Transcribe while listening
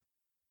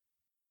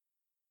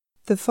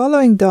The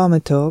following Dharma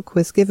talk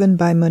was given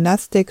by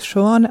Monastic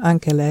Shoan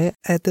Ankele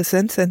at the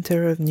Zen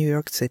Center of New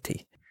York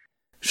City.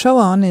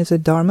 Shoan is a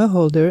Dharma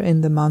holder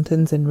in the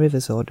Mountains and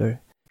Rivers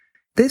Order.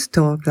 This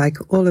talk, like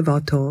all of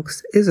our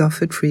talks, is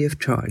offered free of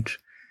charge.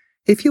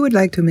 If you would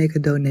like to make a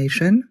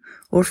donation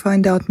or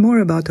find out more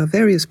about our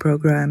various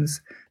programs,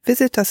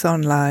 visit us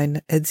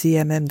online at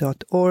zmm.org/ZCNYC.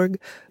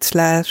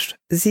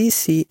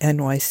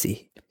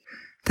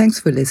 Thanks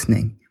for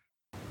listening.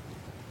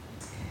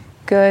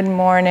 Good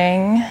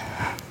morning.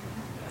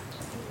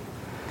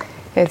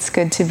 It's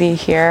good to be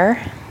here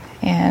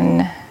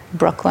in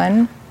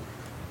Brooklyn.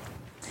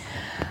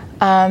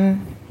 I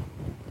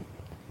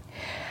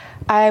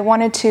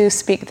wanted to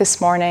speak this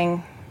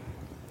morning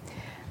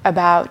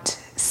about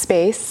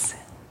space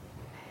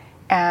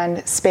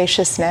and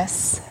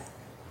spaciousness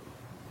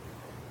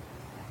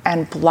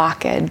and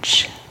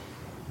blockage.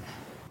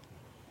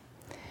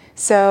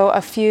 So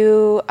a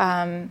few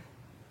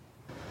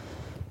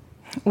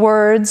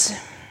words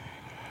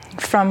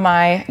from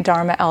my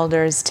Dharma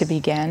elders to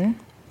begin.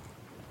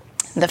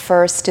 The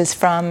first is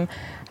from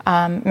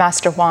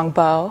Master Huang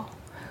Bo,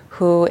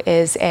 who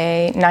is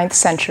a 9th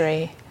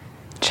century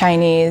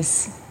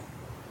Chinese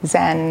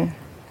Zen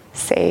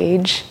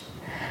sage.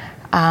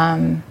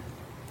 Huang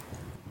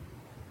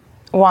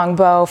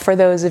Bo, for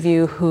those of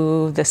you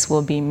who this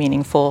will be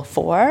meaningful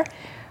for,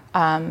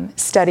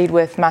 studied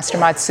with Master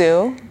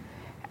Matsu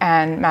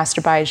and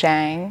Master Bai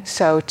Zhang,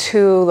 so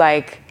two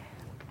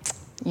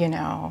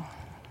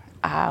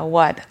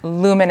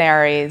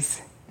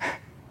luminaries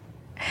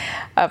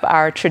of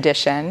our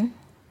tradition.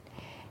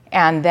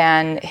 And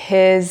then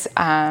his,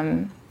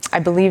 I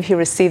believe he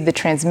received the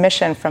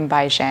transmission from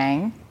Bai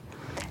Zhang,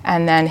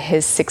 and then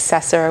his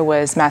successor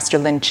was Master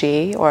Lin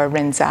Chi, or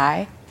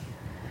Rinzai.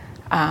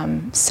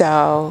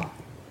 So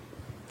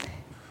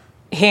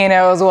he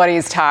knows what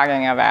he's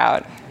talking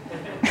about.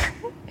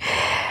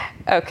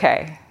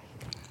 Okay,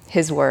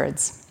 his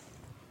words.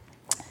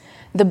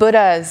 The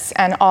Buddhas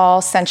and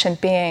all sentient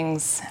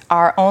beings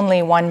are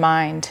only one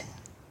mind.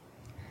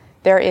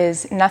 There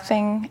is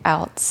nothing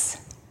else.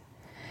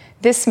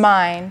 This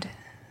mind,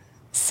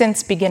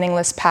 since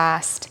beginningless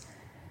past,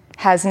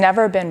 has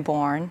never been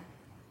born,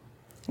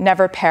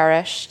 never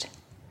perished.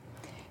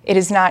 It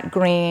is not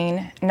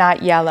green,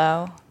 not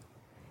yellow.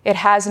 It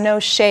has no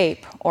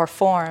shape or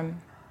form.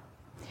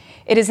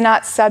 It is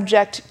not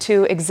subject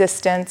to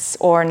existence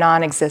or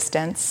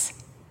non-existence,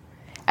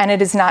 and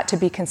it is not to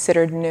be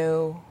considered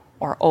new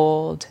or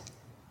old.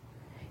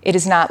 It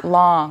is not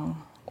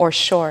long or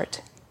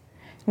short,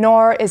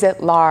 nor is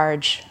it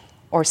large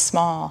or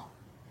small.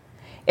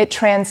 It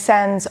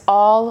transcends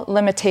all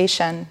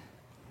limitation,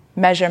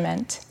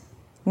 measurement,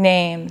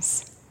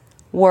 names,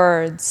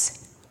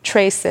 words,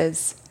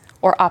 traces,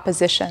 or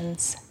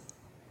oppositions.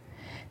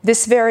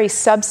 This very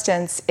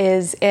substance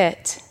is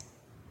it.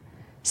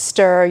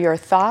 Stir your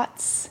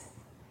thoughts,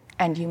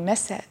 and you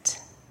miss it.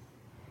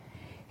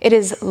 It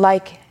is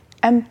like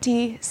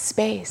empty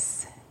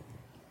space.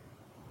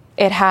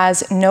 It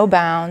has no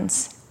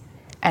bounds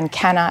and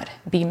cannot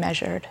be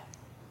measured.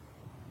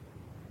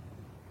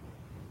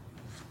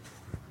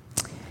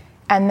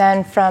 And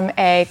then from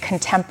a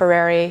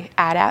contemporary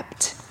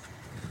adept,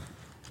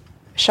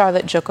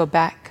 Charlotte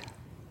Joko-Beck,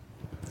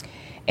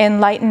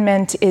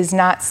 enlightenment is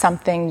not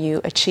something you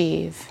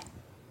achieve.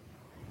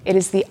 It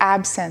is the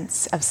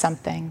absence of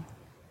something.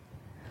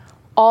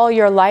 All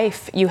your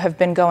life you have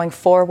been going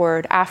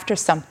forward after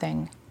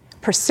something,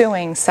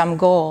 pursuing some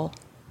goal.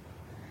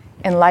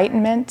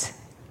 Enlightenment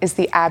is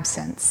the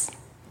absence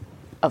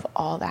of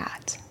all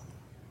that.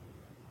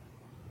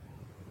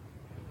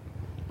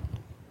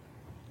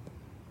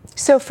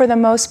 So for the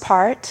most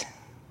part,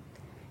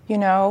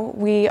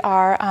 we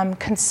are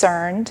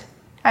concerned,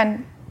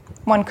 and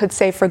one could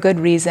say for good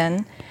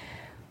reason,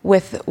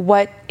 with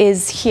what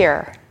is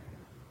here,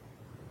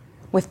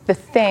 with the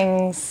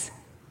things,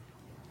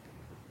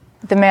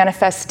 the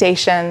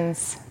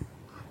manifestations,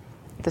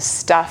 the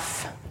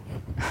stuff.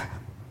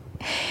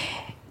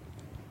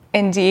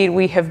 Indeed,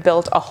 we have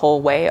built a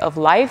whole way of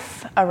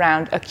life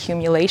around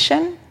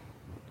accumulation,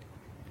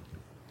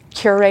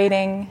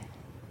 curating,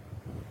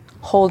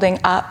 holding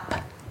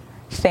up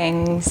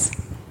things.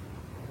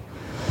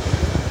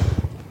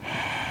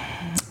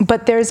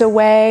 But there's a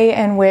way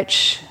in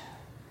which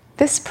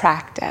this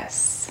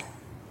practice,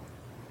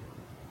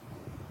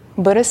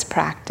 Buddhist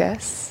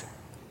practice,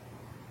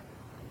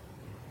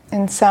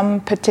 in some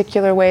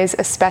particular ways,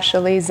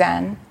 especially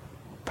Zen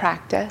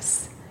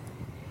practice,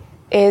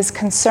 is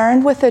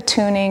concerned with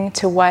attuning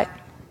to what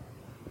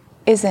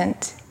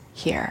isn't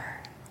here.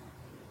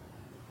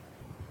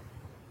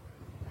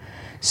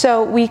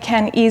 So we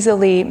can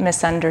easily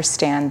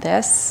misunderstand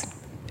this,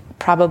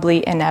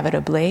 probably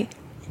inevitably,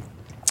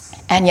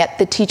 and yet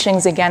the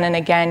teachings again and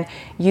again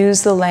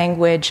use the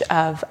language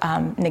of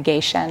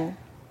negation,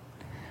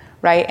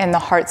 right? In the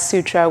Heart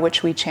Sutra,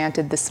 which we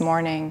chanted this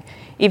morning,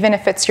 even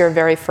if it's your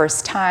very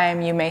first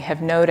time, you may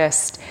have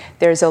noticed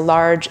there's a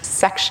large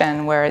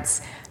section where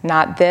it's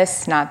not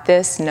this, no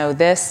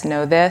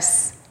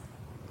this,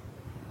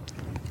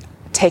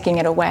 taking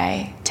it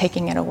away,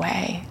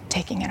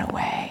 taking it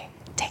away,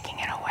 taking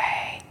it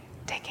away,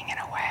 taking it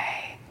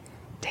away,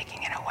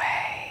 taking it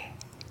away,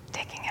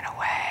 taking it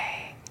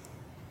away.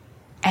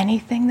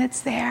 Anything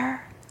that's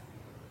there,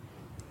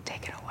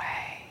 take it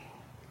away.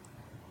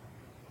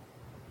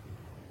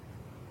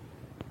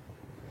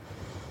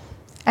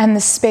 And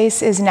the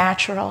space is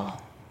natural.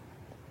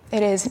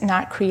 It is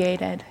not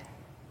created.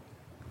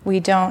 We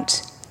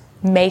don't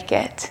make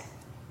it.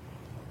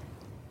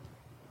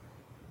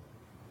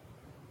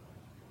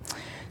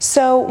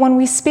 So when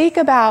we speak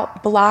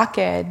about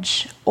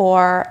blockage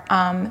or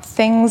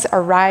things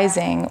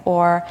arising,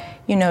 or,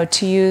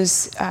 to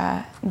use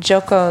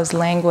Joko's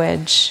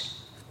language,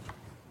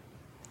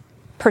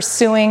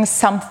 pursuing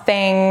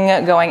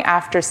something, going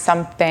after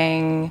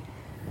something,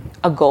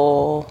 a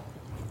goal,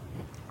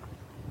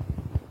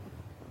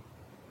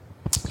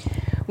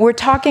 we're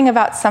talking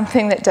about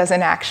something that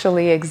doesn't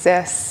actually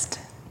exist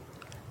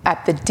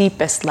at the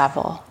deepest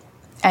level,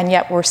 and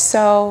yet we're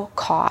so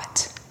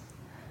caught.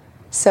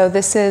 So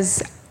this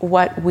is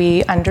what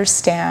we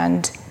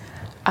understand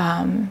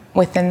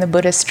within the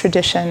Buddhist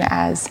tradition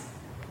as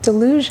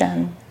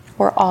delusion.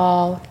 We're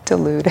all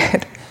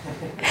deluded.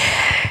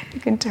 You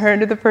can turn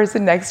to the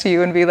person next to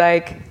you and be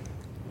like,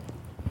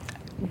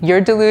 you're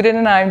deluded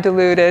and I'm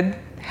deluded.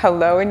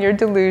 Hello in your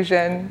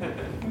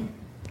delusion.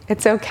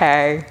 It's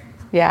okay.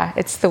 Yeah,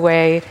 it's the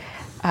way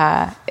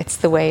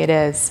it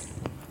is.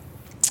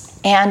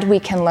 And we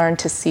can learn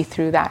to see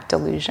through that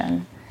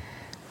delusion,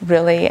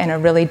 really in a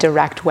really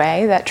direct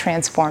way that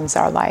transforms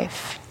our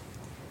life.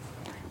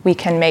 We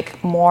can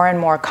make more and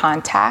more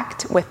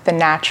contact with the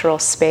natural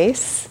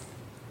space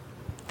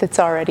that's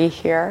already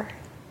here,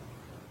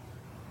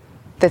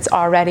 that's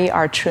already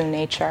our true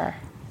nature,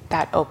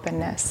 that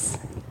openness.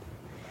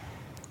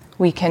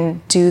 We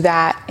can do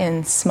that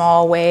in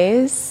small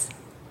ways,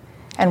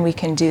 and we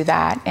can do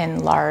that in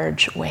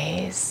large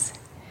ways.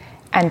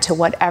 And to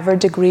whatever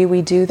degree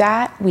we do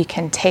that, we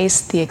can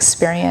taste the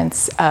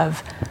experience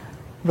of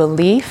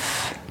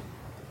relief,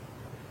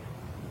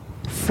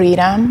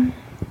 freedom,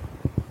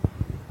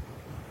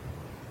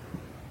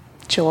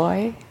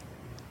 joy.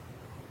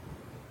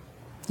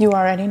 You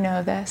already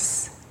know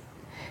this.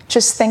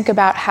 Just think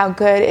about how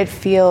good it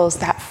feels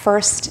that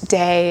first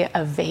day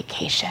of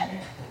vacation.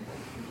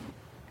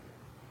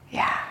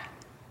 Yeah.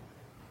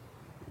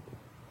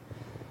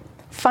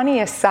 Funny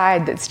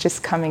aside that's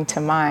just coming to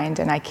mind,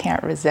 and I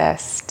can't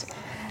resist.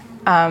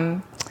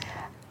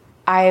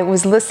 I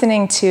was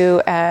listening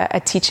to a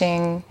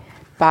teaching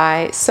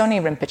by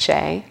Soni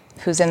Rinpoche,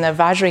 who's in the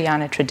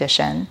Vajrayana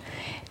tradition,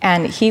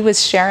 and he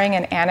was sharing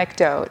an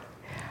anecdote.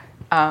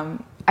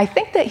 I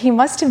think that he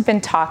must have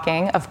been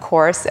talking, of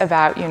course,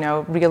 about,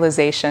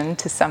 realization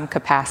to some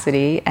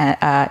capacity,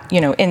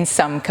 in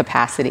some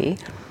capacity,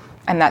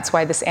 and that's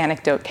why this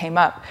anecdote came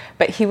up.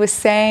 But he was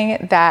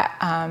saying that,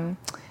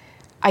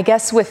 I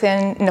guess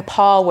within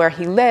Nepal where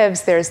he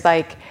lives, there's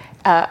like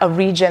a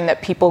region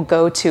that people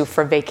go to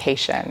for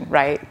vacation,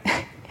 right?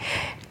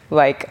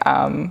 Like,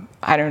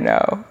 I don't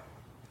know.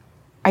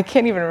 I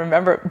can't even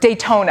remember.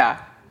 Daytona.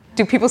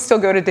 Do people still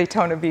go to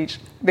Daytona Beach?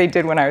 They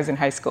did when I was in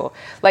high school.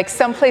 Like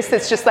someplace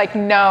that's just like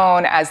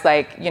known as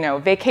like,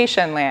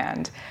 vacation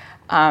land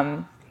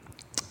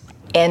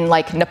in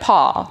like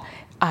Nepal.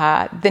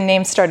 The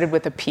name started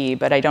with a P,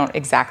 but I don't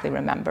exactly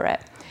remember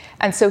it.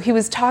 And so he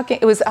was talking,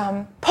 it was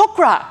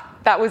Pokhara.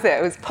 That was it.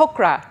 It was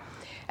Pokhara.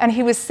 And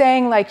he was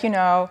saying like,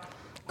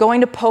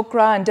 going to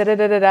Pokhara and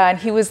da-da-da-da-da. And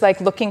he was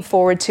like looking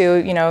forward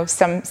to,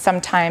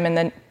 some time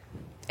in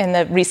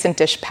the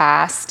recent-ish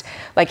past,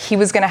 like he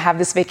was going to have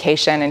this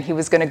vacation and he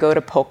was going to go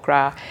to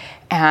Pokhara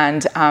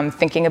and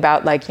thinking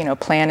about like,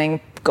 planning,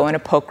 going to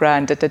Pokhara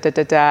and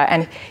da-da-da-da-da.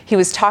 And he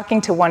was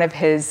talking to one of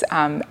his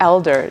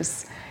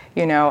elders,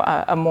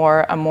 a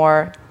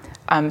more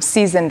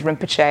seasoned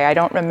Rinpoche. I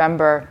don't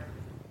remember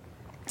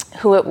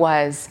who it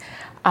was,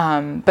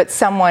 but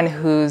someone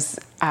whose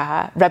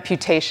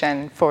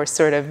reputation for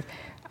sort of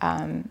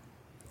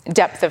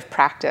depth of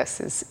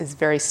practice is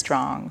very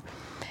strong.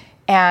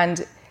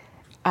 And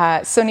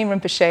Soni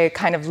Rinpoche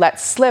kind of let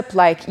slip,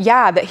 like,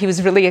 that he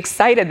was really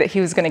excited that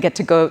he was going to get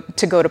to go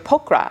to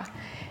Pokhara.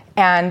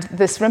 And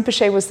this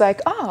Rinpoche was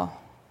like,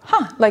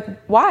 like,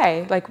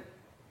 why? Like,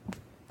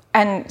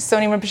 and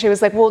Soni Rinpoche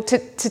was like, well,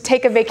 to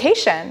take a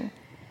vacation.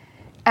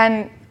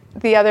 And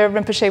the other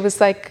Rinpoche was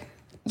like,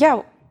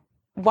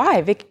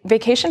 why?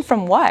 Vacation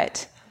from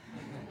what?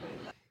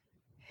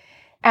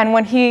 And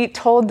when he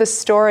told the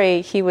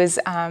story, he was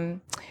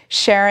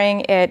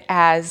sharing it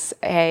as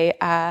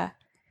a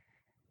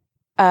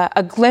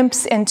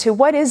glimpse into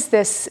what is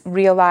this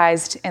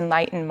realized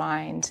enlightened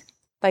mind?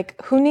 Like,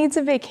 who needs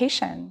a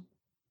vacation?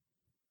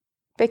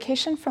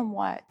 Vacation from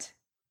what?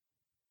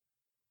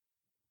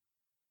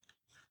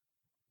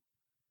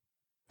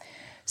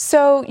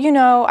 So,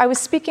 I was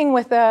speaking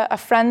with a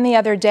friend the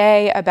other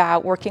day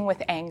about working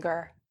with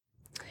anger.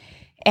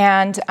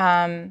 And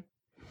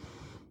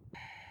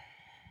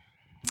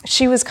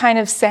she was kind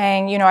of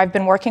saying, I've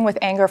been working with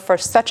anger for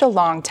such a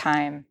long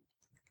time,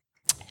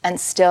 and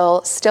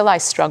still I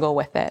struggle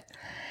with it.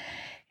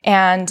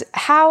 And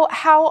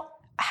how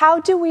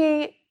do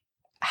we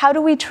how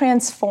do we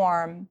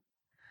transform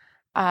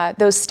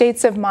those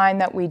states of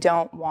mind that we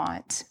don't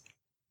want?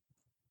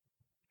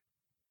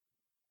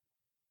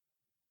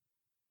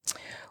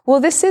 Well,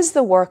 this is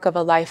the work of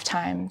a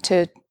lifetime,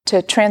 to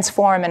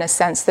transform, in a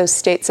sense, those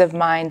states of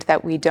mind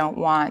that we don't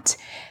want.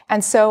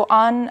 And so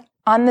on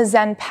the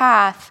Zen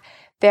path,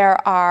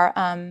 there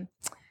are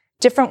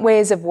different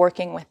ways of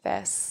working with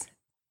this.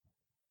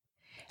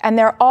 And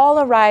they're all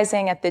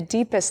arising at the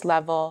deepest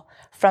level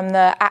from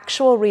the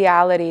actual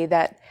reality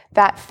that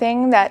that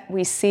thing that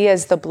we see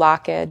as the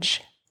blockage,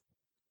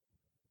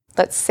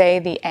 let's say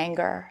the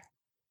anger,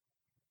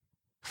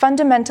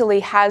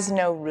 fundamentally has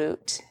no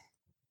root.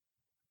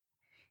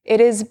 It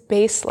is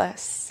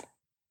baseless.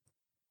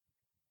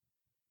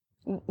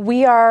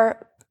 We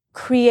are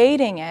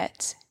creating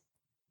it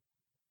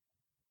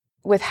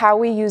with how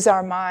we use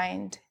our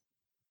mind.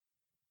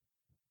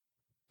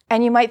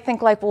 And you might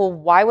think like, well,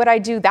 why would I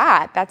do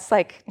that? That's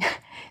like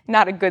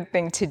not a good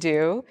thing to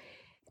do.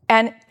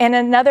 And in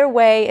another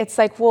way, it's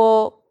like,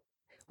 well,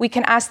 we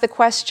can ask the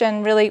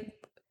question really,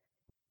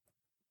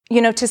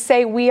 to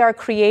say we are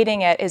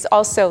creating it is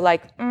also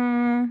like,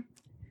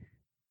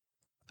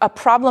 a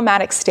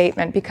problematic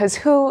statement, because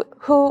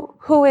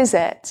who is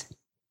it?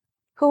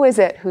 Who is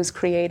it who's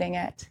creating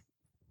it?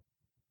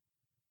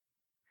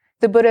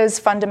 The Buddha's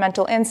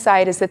fundamental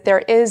insight is that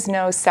there is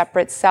no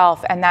separate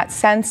self, and that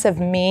sense of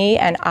me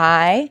and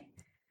I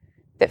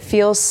that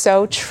feels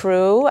so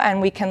true,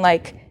 and we can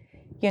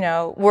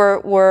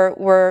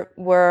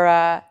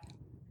we're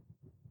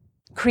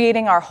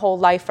creating our whole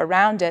life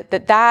around it.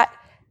 That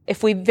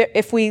if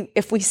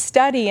we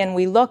study and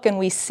we look and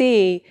we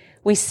see,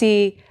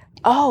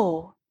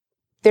 oh,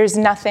 there's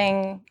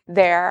nothing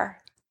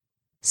there.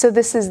 So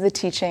this is the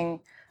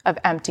teaching of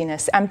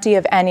emptiness, empty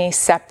of any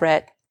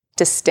separate,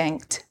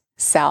 distinct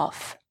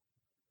self.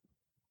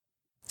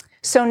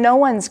 So no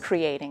one's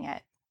creating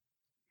it.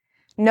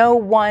 No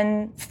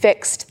one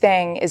fixed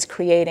thing is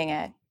creating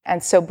it.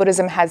 And so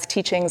Buddhism has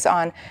teachings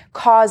on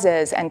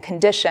causes and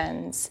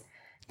conditions,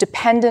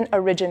 dependent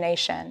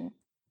origination,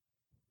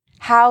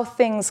 how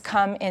things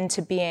come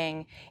into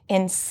being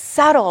in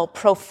subtle,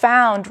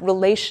 profound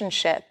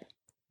relationship.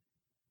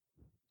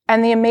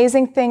 And the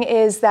amazing thing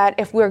is that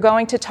if we're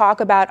going to talk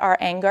about our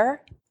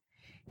anger,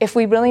 if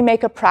we really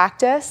make a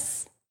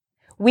practice,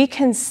 we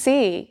can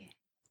see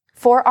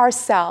for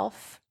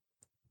ourselves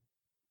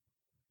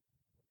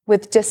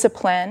with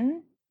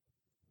discipline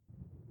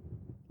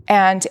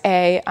and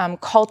a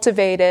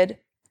cultivated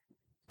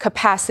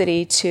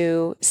capacity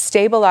to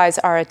stabilize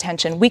our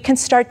attention, we can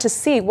start to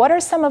see what are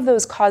some of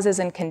those causes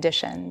and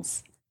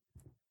conditions.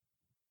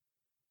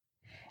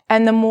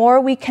 And the more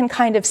we can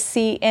kind of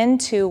see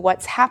into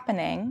what's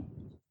happening,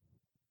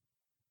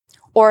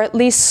 or at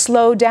least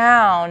slow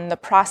down the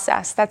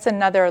process, that's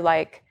another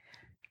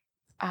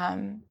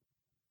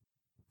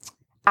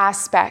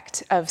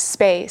aspect of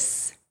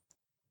space,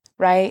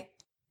 right?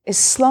 Is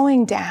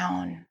slowing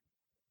down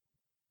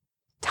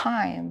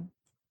time.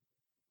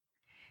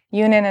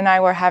 Yunin and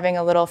I were having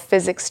a little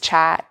physics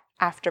chat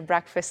after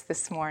breakfast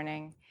this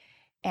morning,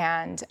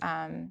 and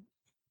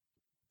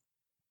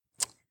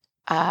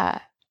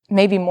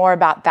maybe more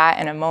about that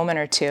in a moment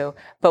or two.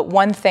 But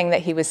one thing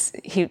that it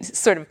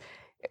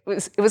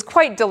was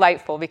quite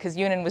delightful, because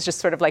Yunin was just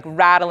sort of like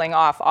rattling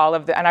off all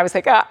of and I was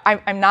like,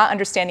 I'm not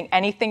understanding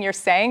anything you're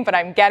saying, but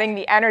I'm getting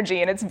the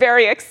energy, and it's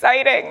very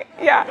exciting.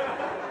 Yeah.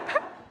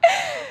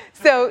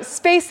 So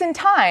space and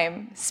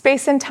time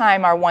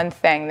are one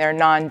thing. They're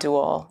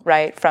non-dual,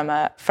 right? From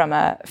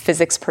a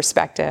physics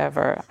perspective,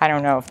 or I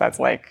don't know if that's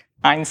like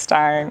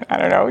Einstein. I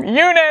don't know.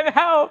 Yunin,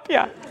 help!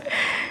 Yeah,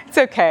 it's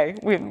okay.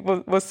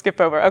 We'll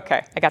skip over.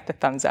 Okay, I got the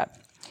thumbs up.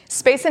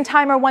 Space and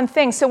time are one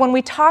thing. So when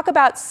we talk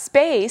about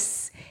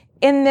space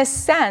in this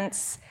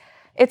sense,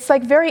 it's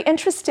like very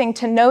interesting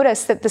to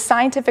notice that the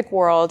scientific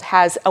world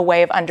has a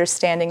way of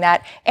understanding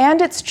that,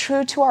 and it's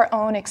true to our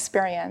own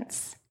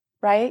experience,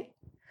 right?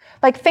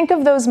 Like, think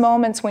of those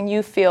moments when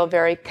you feel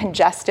very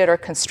congested or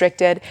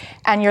constricted,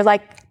 and you're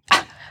like,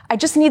 I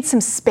just need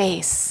some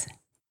space.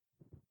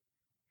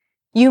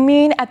 You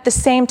mean at the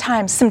same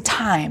time, some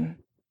time,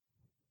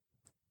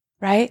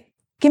 right?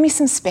 Give me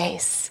some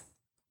space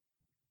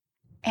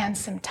and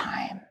some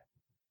time.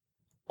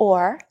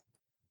 Or,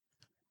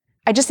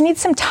 I just need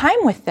some time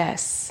with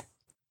this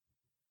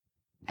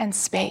and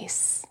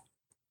space.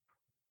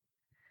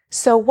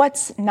 So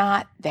what's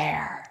not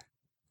there?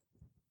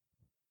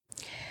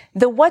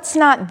 The what's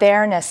not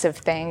there-ness of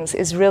things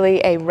is really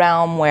a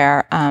realm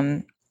where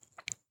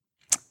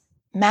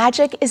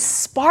magic is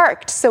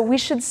sparked. So we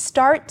should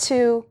start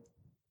to,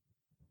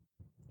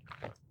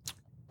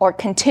 or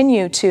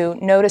continue to,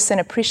 notice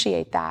and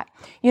appreciate that.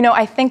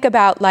 I think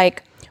about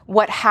like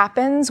what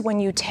happens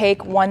when you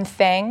take one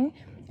thing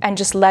and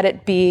just let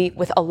it be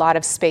with a lot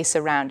of space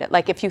around it.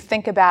 Like if you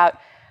think about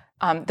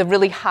the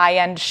really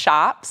high-end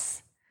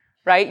shops,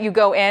 right? You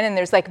go in and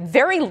there's like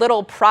very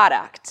little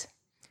product,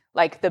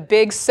 like the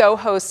big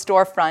Soho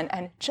storefront,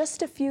 and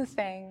just a few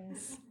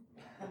things,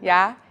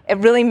 yeah? It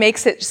really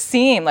makes it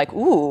seem like,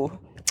 ooh,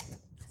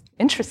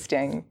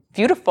 interesting,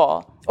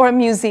 beautiful. Or a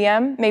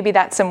museum, maybe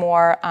that's a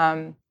more,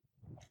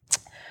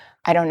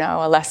 I don't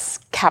know, a less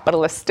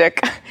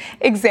capitalistic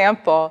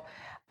example.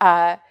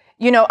 I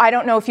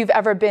don't know if you've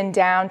ever been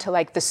down to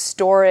like the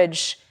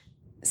storage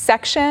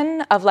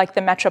section of like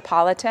the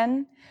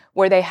Metropolitan,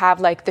 where they have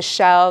like the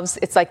shelves.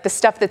 It's like the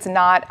stuff that's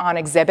not on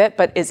exhibit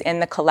but is in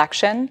the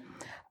collection.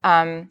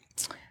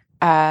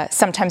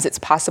 Sometimes it's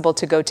possible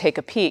to go take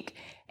a peek.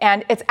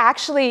 And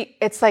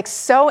it's like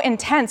so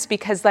intense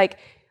because like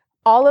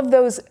all of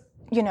those,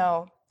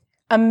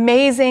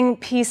 amazing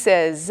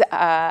pieces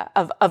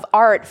of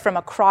art from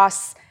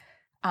across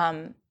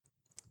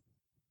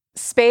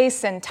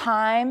space and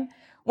time,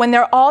 when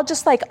they're all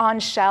just like on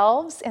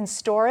shelves in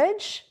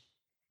storage,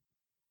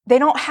 they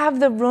don't have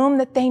the room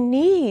that they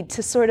need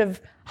to sort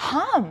of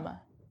hum.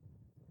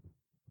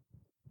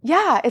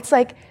 Yeah, it's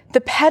like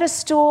the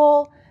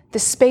pedestal, the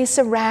space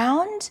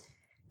around,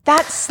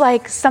 that's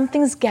like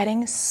something's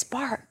getting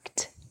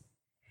sparked.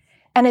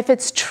 And if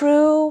it's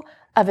true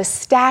of a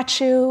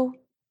statue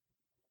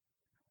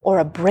or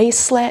a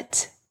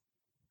bracelet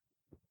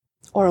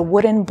or a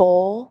wooden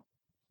bowl,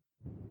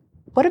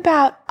 what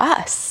about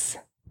us?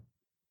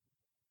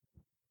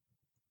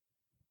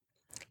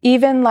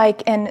 Even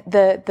like in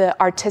the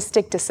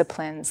artistic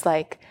disciplines,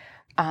 like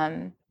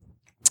I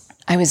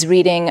was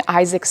reading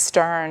Isaac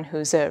Stern,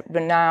 who's a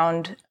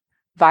renowned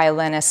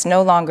violinist,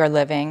 no longer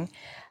living,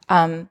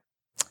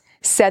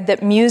 said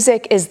that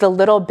music is the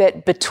little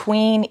bit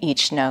between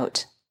each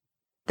note,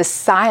 the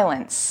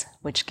silence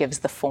which gives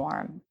the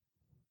form.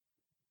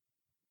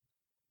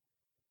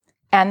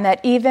 And that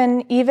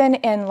even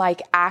in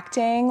like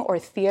acting or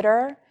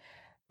theater,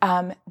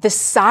 the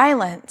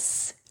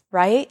silence,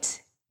 right?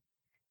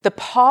 The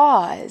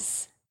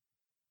pause,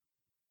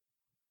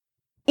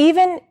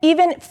 even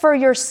for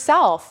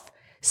yourself,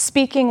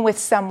 speaking with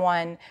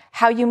someone,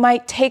 how you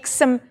might take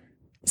some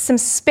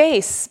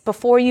space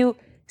before you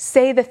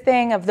say the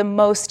thing of the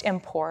most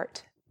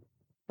import,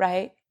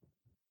 right?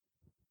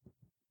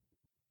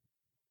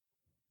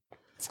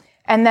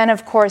 And then,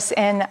 of course,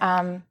 in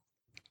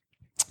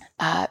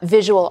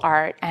visual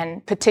art,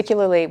 and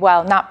particularly,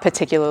 well, not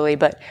particularly,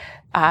 but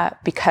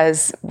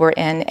because we're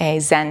in a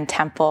Zen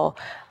temple,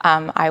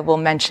 I will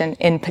mention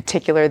in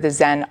particular the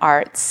Zen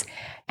arts.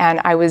 And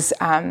I was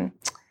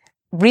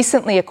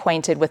recently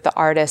acquainted with the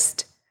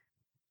artist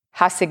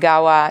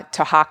Hasegawa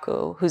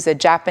Tohaku, who's a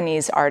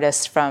Japanese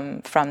artist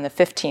from the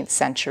 15th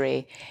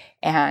century.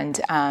 And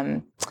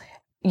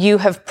you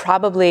have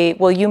probably,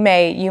 well, you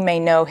may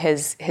know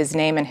his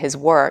name and his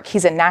work.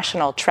 He's a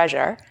national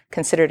treasure,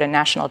 considered a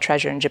national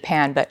treasure in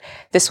Japan, but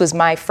this was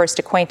my first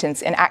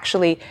acquaintance in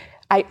actually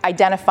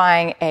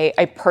identifying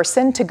a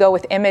person to go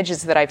with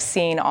images that I've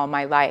seen all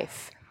my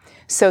life.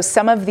 So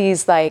some of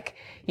these, like,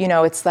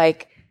 it's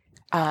like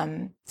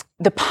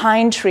the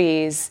pine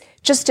trees,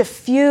 just a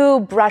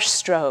few brush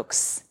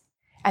strokes,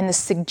 and the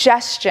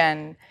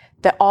suggestion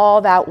that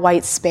all that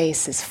white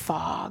space is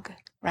fog,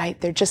 right?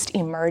 They're just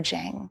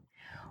emerging.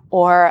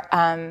 Or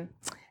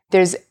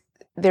there's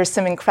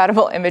some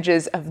incredible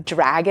images of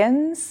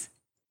dragons,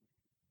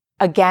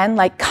 again,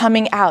 like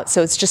coming out.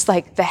 So it's just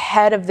like the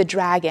head of the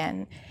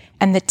dragon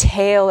and the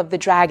tail of the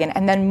dragon.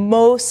 And then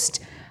most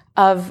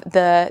of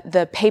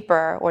the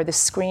paper or the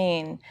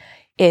screen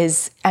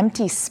is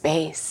empty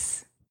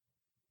space.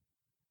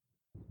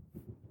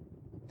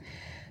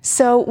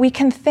 So we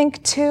can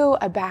think too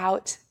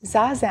about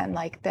Zazen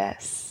like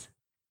this.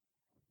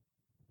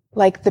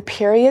 Like the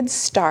period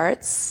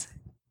starts,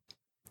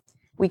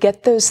 we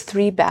get those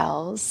 3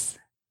 bells,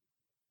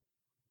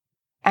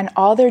 and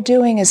all they're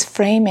doing is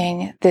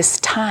framing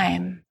this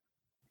time,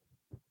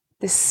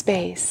 this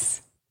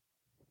space.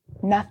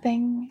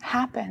 Nothing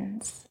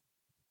happens.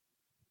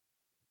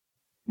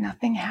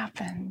 Nothing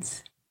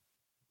happens.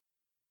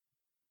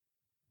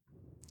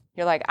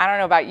 You're like, I don't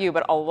know about you,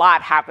 but a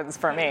lot happens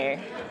for me.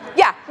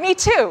 Yeah, me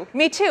too.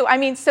 I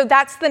mean, so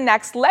that's the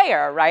next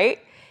layer, right?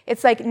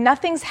 It's like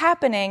nothing's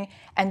happening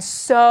and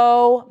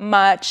so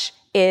much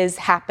is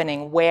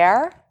happening.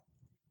 Where?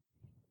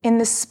 In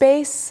the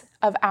space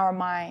of our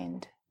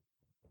mind.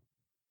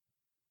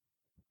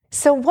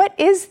 So what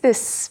is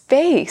this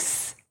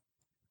space?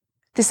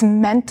 This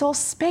mental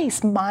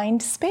space,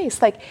 mind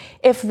space. Like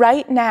if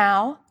right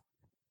now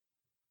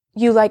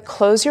you like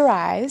close your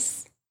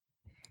eyes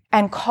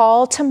and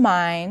call to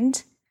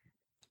mind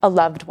a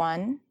loved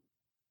one,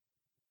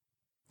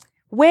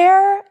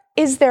 where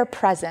is their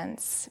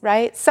presence,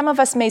 right? Some of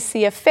us may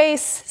see a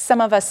face,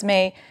 some of us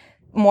may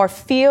more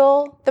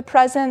feel the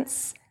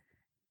presence,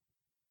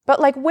 but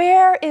like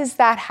where is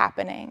that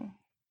happening?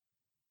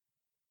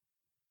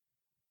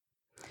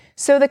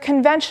 So the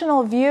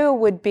conventional view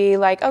would be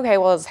like, okay,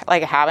 well, it's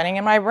like happening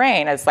in my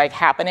brain. It's like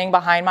happening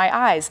behind my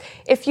eyes.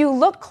 If you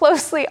look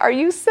closely, are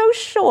you so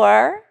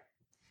sure?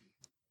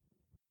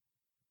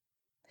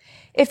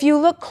 If you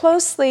look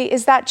closely,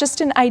 is that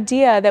just an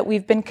idea that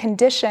we've been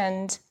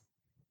conditioned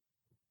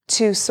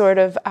to sort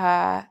of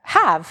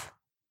have?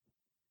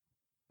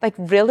 Like,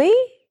 really?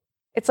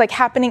 It's like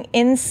happening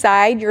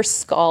inside your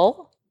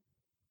skull?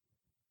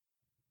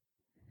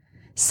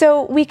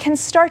 So we can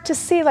start to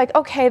see like,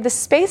 okay, the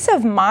space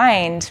of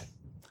mind,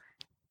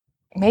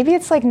 maybe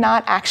it's like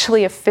not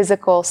actually a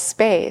physical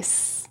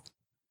space.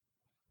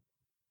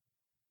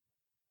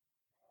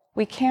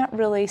 We can't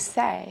really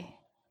say.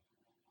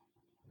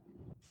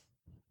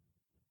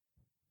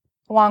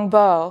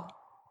 Wangbo,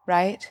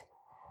 right?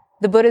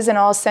 The Buddhas and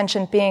all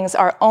sentient beings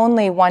are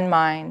only one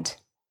mind.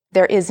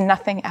 There is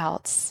nothing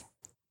else.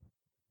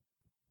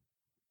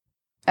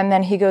 And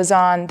then he goes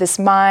on, this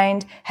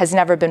mind has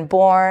never been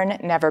born,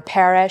 never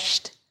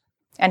perished.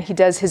 And he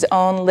does his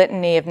own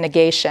litany of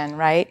negation,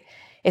 right?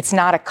 It's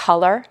not a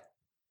color.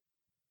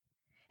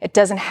 It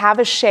doesn't have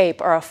a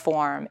shape or a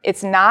form.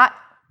 It's not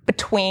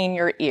between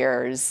your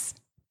ears.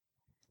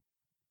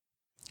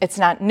 It's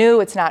not new,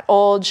 it's not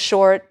old,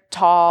 short,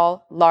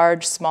 tall,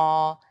 large,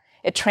 small.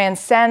 It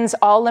transcends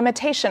all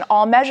limitation,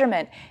 all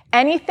measurement.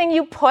 Anything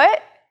you put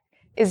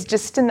is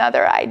just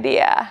another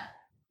idea.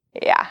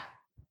 Yeah.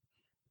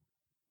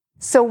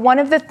 So one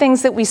of the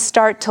things that we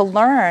start to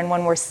learn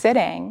when we're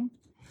sitting,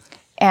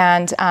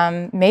 and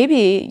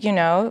maybe,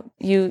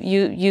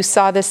 you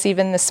saw this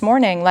even this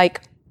morning,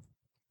 like,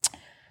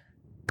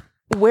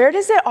 where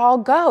does it all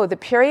go? The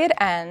period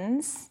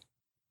ends,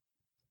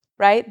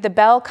 right? The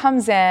bell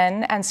comes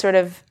in and sort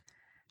of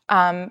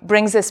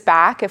brings us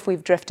back if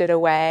we've drifted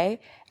away,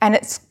 and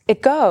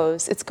it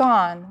goes, it's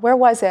gone. Where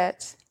was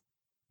it?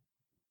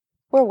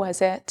 Where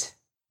was it?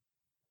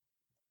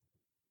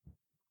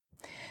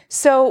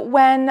 So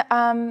when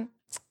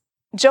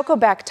Joko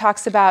Beck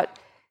talks about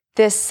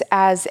this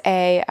as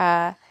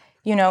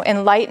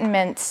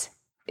enlightenment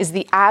is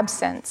the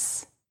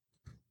absence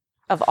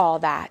of all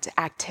that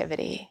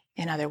activity,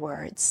 in other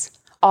words,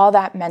 all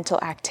that mental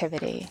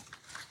activity.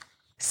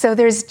 So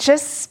there's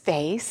just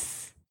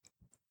space,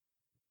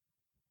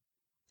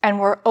 and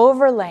we're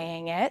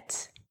overlaying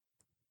it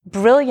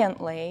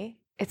brilliantly.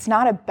 It's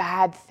not a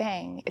bad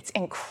thing. It's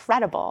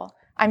incredible.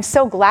 I'm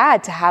so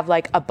glad to have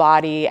like a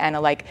body and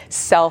a like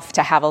self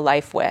to have a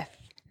life with,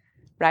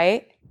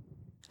 right?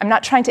 I'm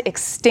not trying to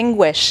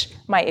extinguish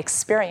my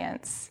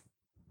experience,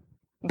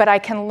 but I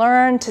can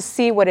learn to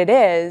see what it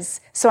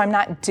is so I'm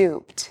not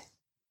duped.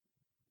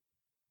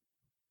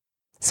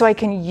 So I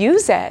can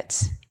use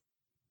it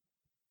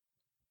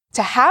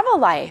to have a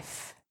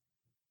life.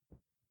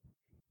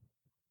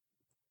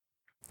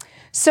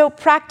 So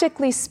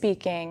practically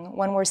speaking,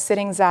 when we're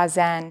sitting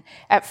zazen,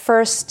 at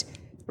first,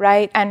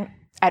 right, and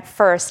at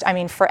first, I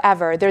mean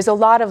forever, there's a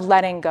lot of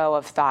letting go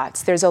of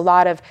thoughts. There's a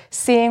lot of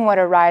seeing what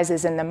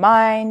arises in the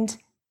mind.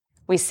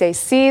 We say,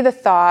 see the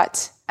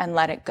thought and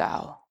let it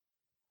go,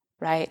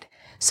 right?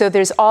 So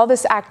there's all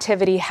this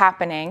activity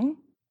happening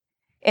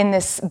in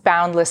this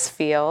boundless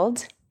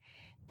field.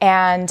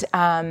 And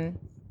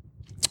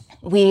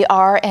we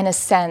are, in a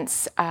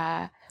sense,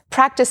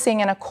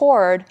 practicing in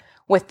accord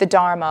with the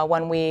Dharma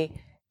when we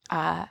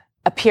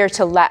appear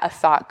to let a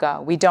thought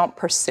go. We don't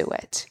pursue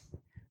it,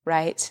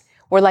 right?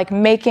 We're like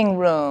making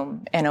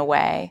room in a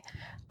way.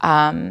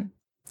 I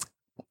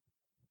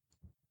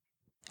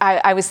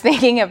was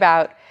thinking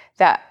about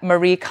that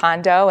Marie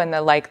Kondo and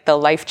the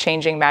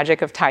life-changing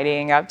magic of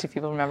tidying up. Do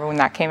people remember when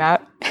that came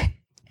out?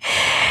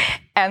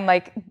 And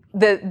like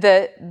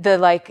the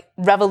like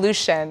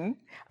revolution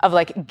of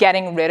like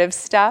getting rid of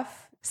stuff.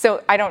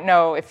 So I don't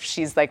know if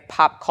she's like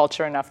pop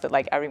culture enough that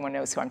like everyone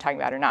knows who I'm talking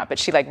about or not, but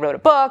she like wrote a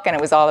book and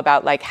it was all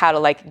about like how to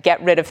like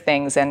get rid of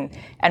things and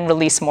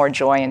release more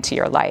joy into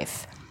your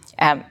life.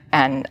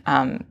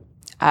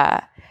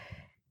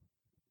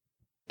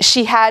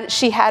 She had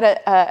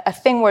a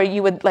thing where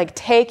you would like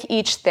take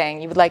each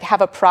thing, you would like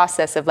have a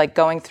process of like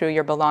going through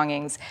your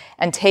belongings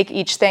and take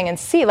each thing and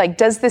see like,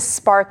 does this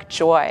spark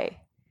joy?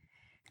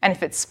 And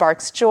if it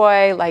sparks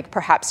joy, like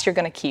perhaps you're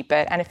going to keep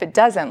it. And if it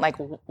doesn't, like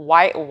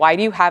why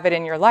do you have it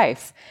in your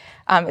life?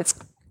 It's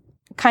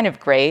kind of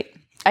great.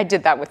 I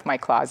did that with my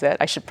closet.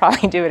 I should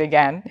probably do it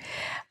again.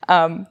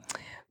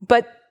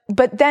 But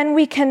then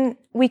we can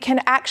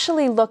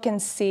actually look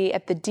and see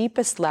at the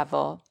deepest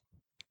level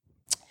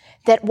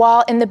that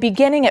while in the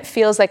beginning it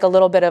feels like a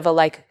little bit of a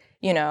like,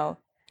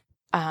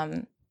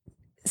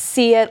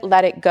 see it,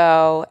 let it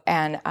go,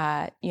 and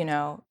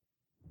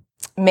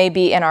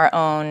maybe in our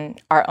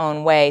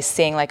own way,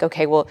 seeing like,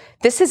 okay, well,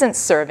 this isn't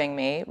serving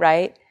me,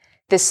 right?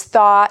 This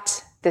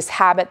thought, this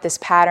habit, this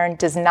pattern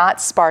does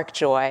not spark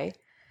joy,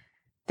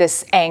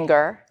 this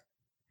anger.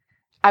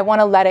 I want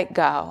to let it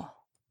go.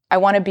 I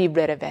want to be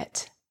rid of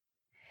it.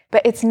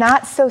 But it's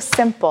not so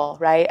simple,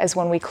 right? As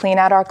when we clean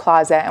out our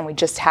closet and we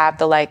just have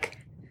the like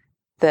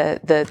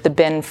the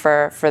bin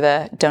for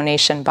the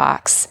donation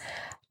box.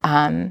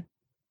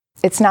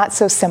 It's not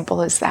so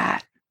simple as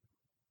that.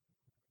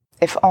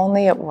 If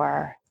only it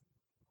were.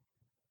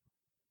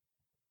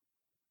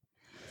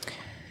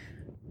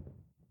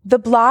 The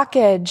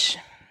blockage,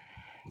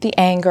 the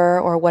anger,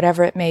 or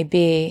whatever it may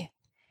be,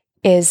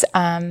 is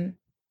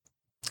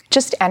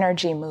just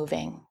energy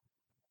moving.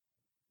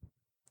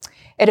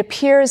 It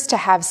appears to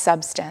have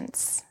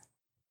substance.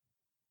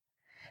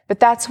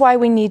 But that's why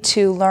we need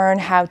to learn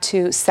how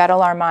to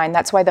settle our mind.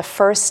 That's why the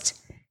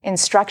first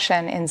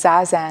instruction in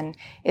Zazen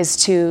is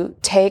to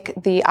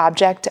take the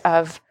object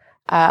of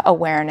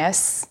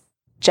awareness,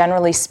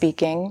 generally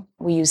speaking,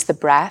 we use the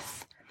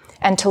breath,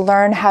 and to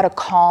learn how to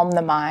calm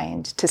the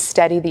mind, to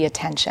steady the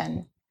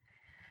attention,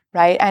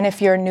 right? And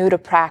if you're new to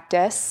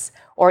practice,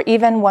 or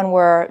even when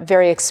we're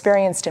very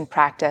experienced in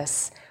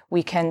practice,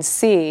 we can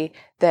see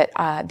that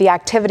the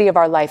activity of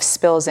our life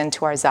spills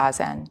into our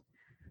Zazen.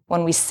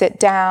 When we sit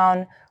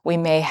down, we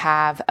may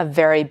have a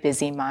very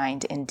busy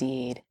mind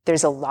indeed.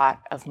 There's a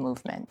lot of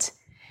movement.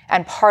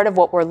 And part of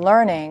what we're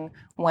learning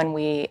when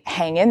we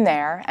hang in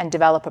there and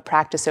develop a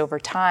practice over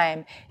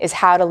time is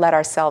how to let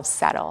ourselves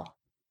settle,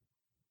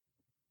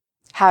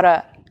 how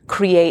to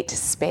create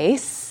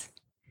space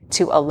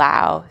to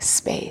allow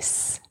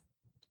space.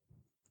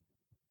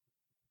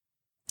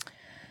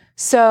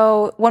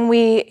 So when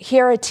we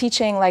hear a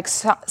teaching like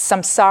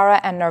samsara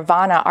and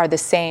nirvana are the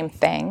same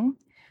thing,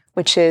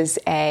 which is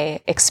an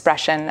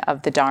expression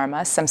of the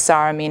Dharma,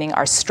 samsara meaning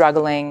our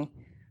struggling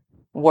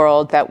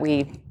world that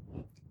we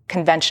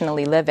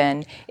conventionally live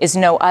in, is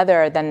no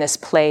other than this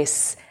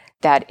place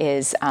that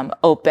is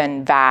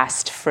open,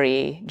 vast,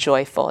 free,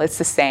 joyful. It's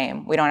the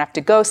same. We don't have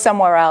to go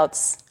somewhere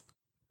else.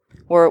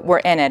 We're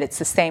in it. It's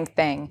the same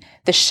thing.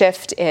 The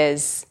shift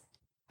is,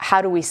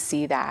 how do we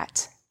see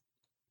that?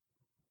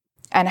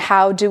 And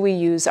how do we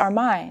use our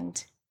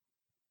mind?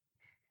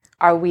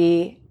 Are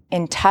we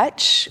in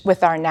touch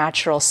with our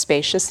natural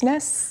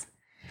spaciousness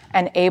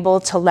and able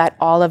to let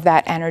all of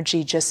that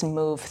energy just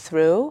move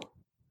through?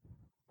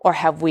 Or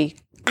have we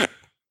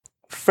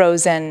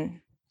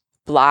frozen,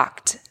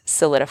 blocked,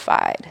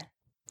 solidified?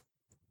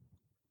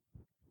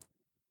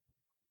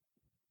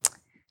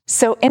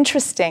 So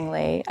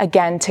interestingly,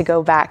 again, to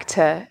go back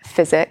to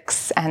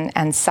physics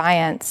and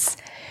science,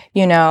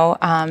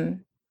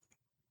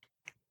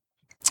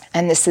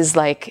 and this is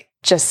like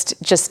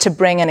just to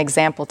bring an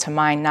example to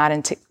mind,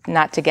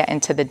 not to get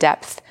into the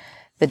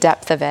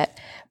depth of it,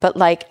 but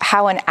like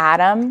how an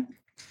atom,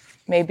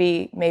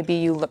 maybe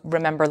you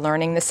remember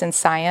learning this in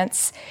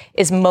science,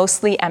 is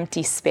mostly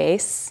empty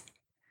space.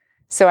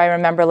 So I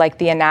remember like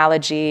the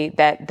analogy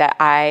that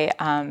I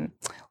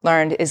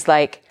learned is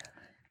like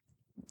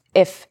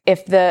if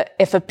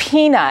a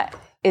peanut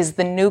is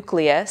the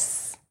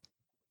nucleus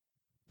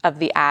of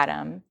the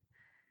atom,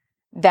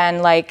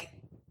 then like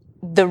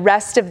the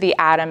rest of the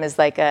atom is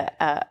like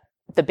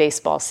the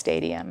baseball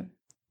stadium,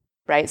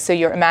 right? So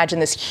you imagine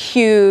this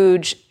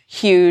huge,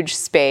 huge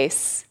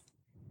space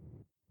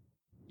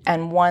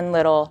and one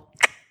little,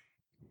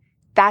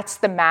 that's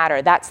the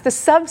matter, that's the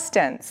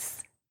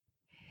substance.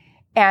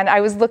 And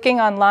I was looking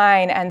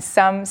online and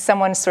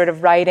someone sort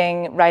of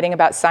writing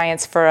about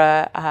science for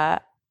a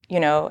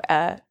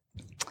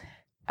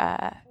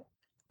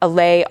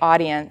lay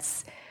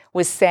audience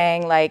was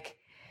saying like,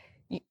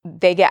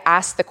 they get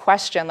asked the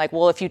question like,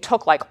 well, if you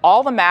took like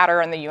all the matter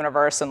in the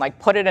universe and like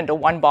put it into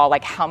one ball,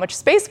 like how much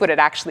space would it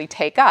actually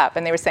take up?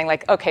 And they were saying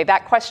like, okay,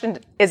 that question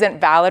isn't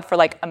valid for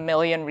like a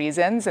million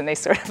reasons. And they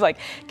sort of like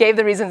gave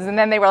the reasons. And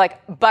then they were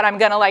like, but I'm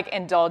gonna like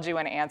indulge you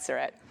and answer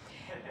it.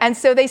 And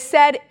so they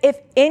said, if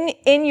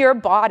in your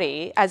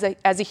body as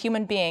a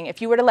human being,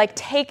 if you were to like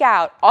take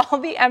out all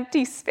the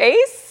empty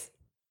space,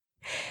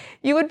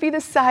 you would be the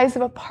size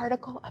of a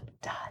particle of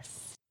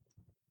dust.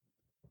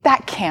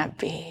 That can't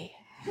be.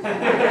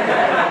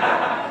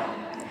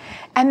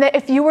 And that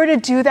if you were to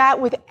do that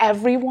with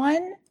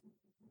everyone,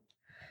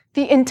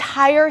 the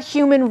entire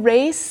human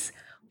race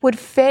would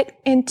fit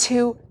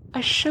into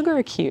a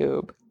sugar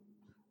cube.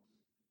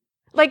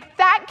 Like,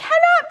 that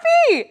cannot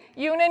be.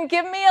 Yunin,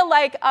 give me a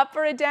like up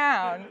or a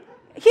down.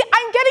 I'm getting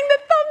the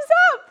thumbs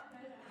up.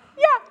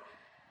 Yeah.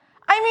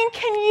 I mean,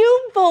 can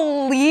you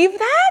believe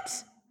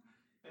that?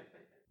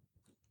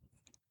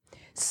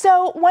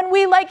 So when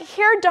we like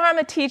hear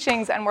Dharma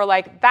teachings and we're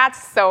like,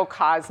 that's so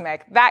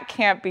cosmic, that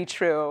can't be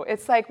true.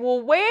 It's like,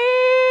 well, wait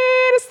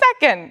a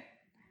second.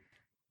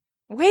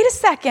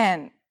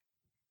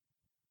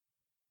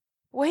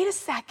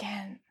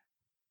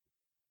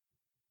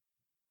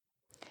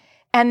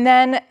 And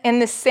then in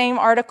the same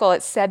article,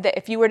 it said that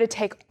if you were to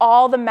take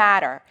all the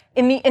matter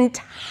in the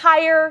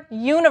entire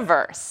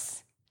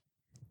universe,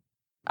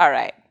 all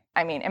right,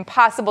 I mean,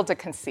 impossible to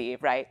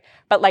conceive, right?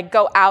 But like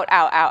go out,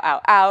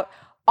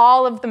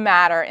 all of the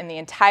matter in the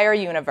entire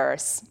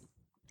universe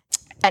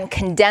and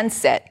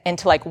condense it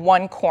into like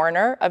one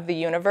corner of the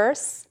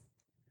universe,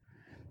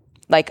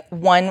 like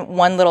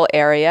one little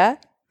area,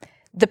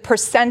 the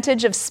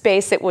percentage of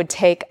space it would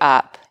take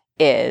up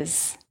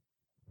is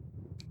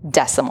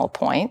decimal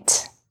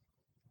point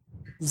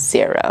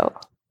 0,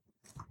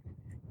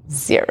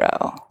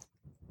 0,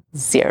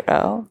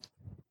 0,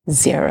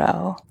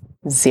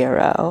 0,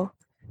 0,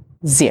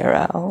 0,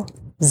 0,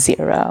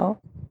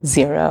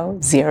 0,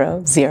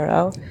 0,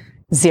 0,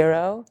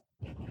 0,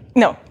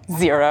 no,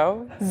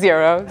 0,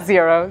 0,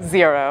 0,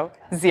 0,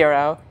 0,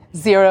 0,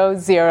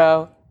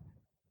 0,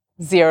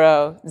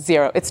 0,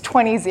 0. It's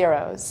 20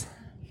 zeros,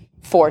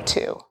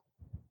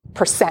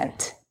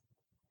 42%.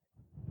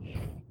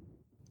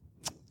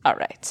 All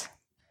right.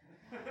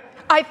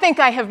 I think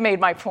I have made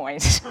my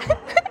point.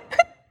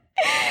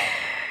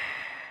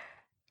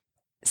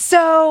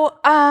 So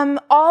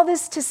all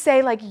this to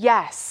say, like,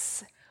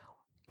 yes,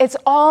 it's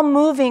all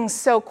moving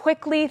so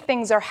quickly.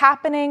 Things are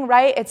happening,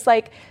 right? It's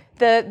like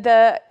it's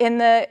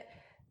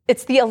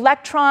the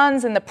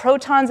electrons and the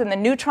protons and the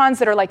neutrons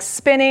that are like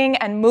spinning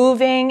and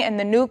moving and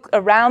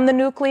around the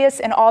nucleus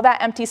and all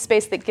that empty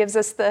space that gives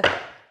us the,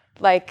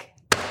 like,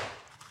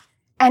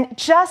 and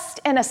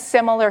just in a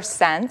similar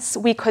sense,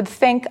 we could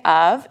think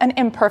of an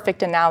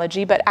imperfect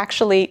analogy, but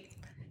actually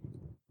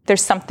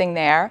there's something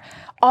there.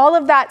 All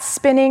of that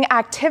spinning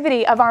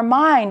activity of our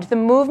mind, the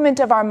movement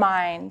of our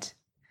mind,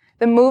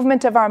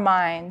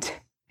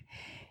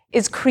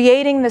 is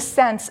creating the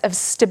sense of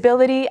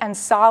stability and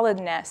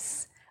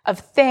solidness of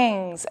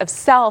things, of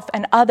self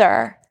and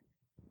other,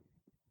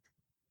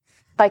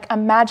 like a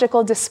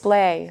magical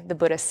display, the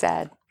Buddha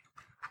said.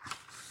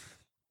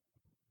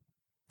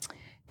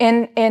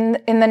 In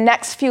the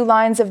next few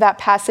lines of that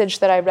passage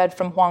that I read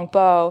from Huang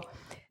Bo,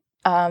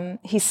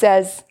 he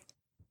says,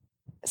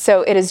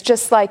 so it is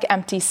just like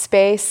empty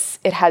space.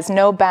 It has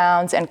no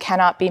bounds and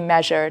cannot be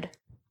measured.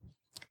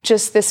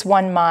 Just this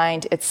one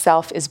mind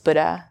itself is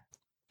Buddha.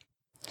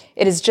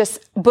 It is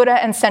just,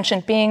 Buddha and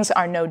sentient beings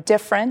are no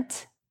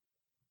different.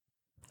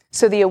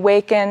 So the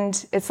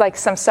awakened, it's like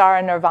samsara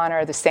and nirvana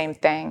are the same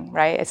thing,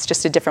 right? It's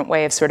just a different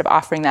way of sort of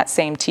offering that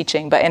same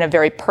teaching, but in a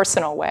very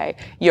personal way.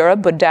 You're a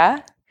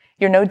Buddha.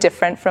 You're no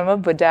different from a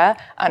Buddha,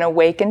 an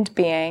awakened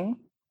being.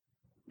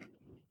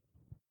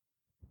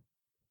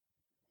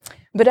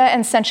 Buddha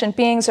and sentient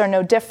beings are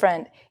no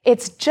different.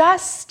 It's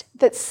just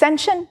that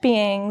sentient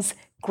beings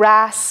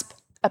grasp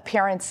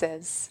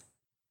appearances.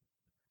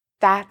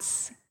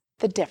 That's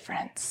the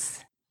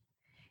difference.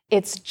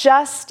 It's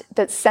just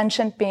that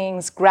sentient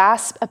beings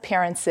grasp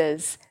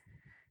appearances,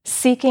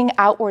 seeking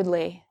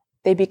outwardly,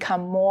 they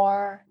become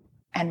more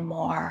and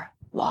more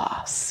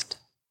lost.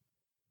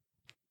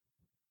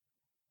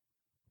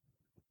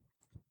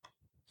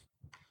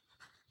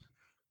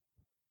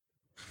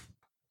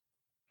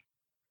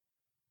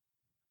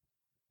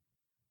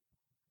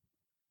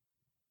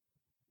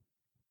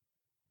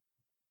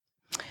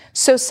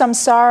 So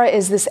samsara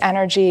is this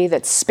energy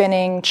that's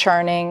spinning,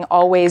 churning,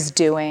 always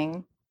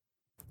doing,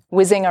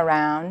 whizzing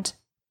around.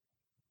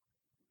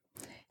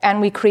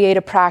 And we create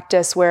a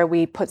practice where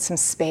we put some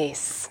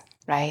space,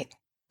 right?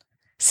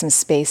 Some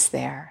space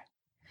there.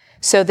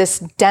 So this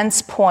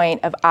dense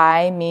point of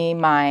I, me,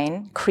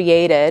 mine,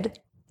 created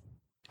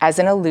as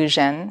an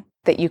illusion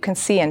that you can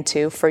see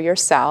into for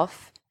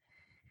yourself,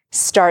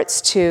 starts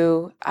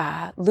to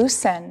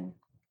loosen.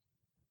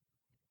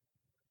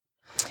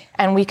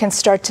 And we can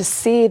start to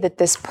see that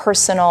this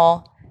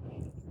personal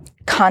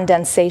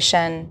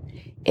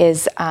condensation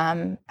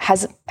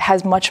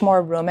has much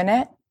more room in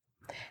it.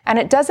 And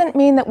it doesn't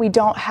mean that we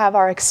don't have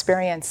our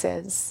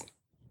experiences,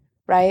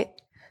 right?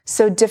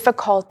 So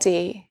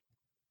difficulty,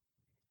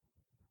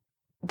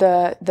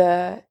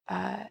 the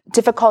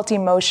difficult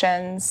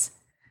emotions,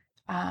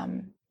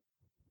 the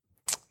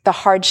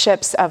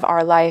hardships of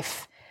our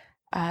life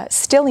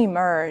still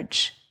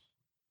emerge.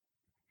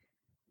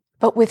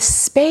 But with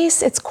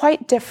space, it's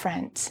quite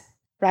different,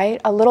 right?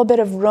 A little bit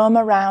of room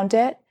around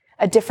it,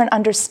 a different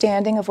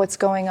understanding of what's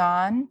going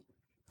on.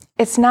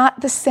 It's not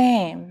the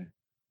same.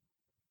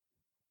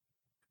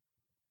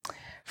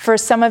 For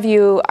some of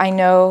you I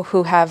know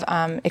who have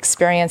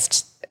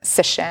experienced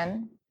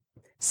sesshin,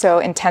 so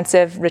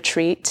intensive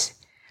retreat,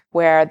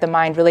 where the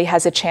mind really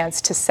has a chance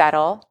to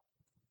settle.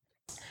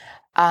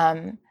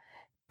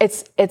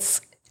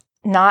 It's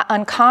not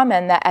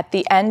uncommon that at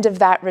the end of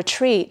that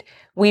retreat,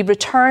 we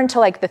return to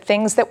like the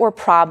things that were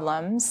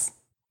problems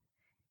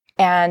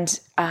and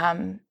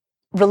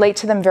relate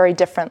to them very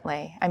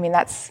differently. I mean,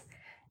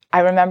 I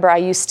remember I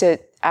used to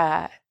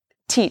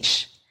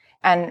teach,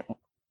 and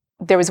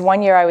there was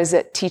one year I was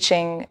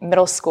teaching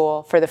middle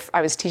school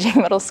I was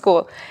teaching middle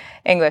school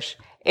English,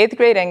 8th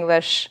grade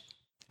English.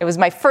 It was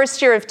my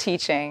first year of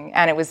teaching,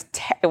 and it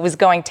was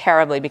going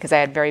terribly because I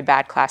had very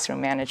bad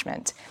classroom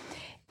management.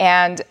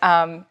 And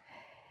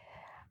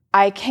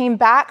I came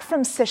back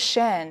from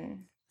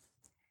sesshin,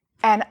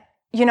 and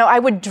I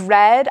would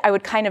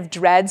kind of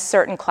dread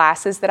certain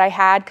classes that I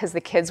had because the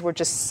kids were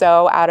just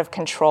so out of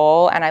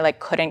control, and I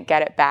couldn't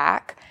get it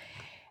back.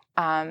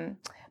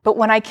 But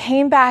when I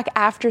came back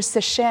after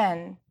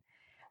sesshin,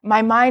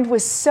 my mind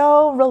was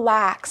so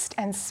relaxed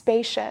and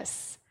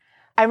spacious.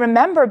 I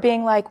remember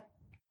being like,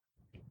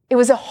 it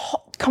was a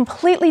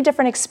completely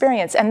different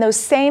experience. And those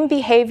same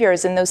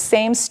behaviors and those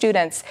same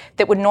students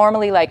that would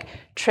normally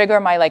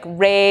trigger my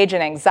rage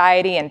and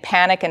anxiety and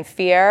panic and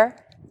fear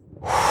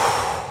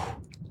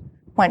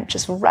went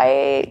just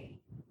right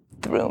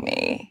through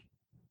me.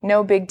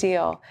 No big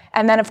deal.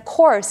 And then, of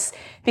course,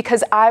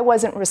 because I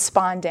wasn't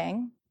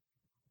responding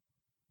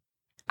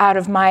out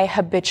of my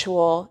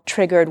habitual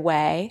triggered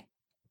way,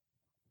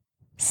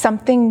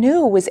 something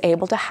new was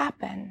able to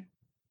happen.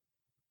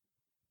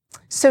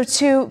 So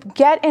to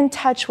get in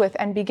touch with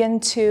and begin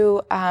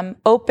to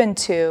open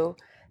to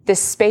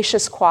this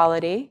spacious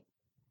quality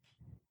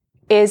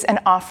is an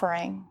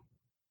offering.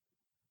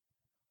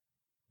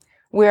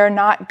 We're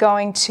not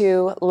going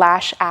to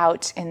lash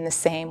out in the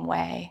same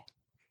way.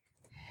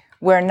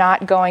 We're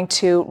not going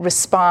to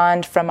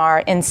respond from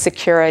our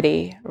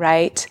insecurity,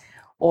 right?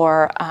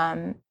 Or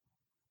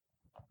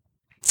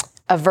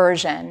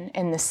aversion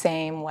in the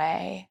same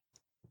way.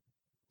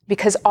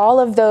 Because all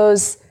of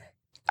those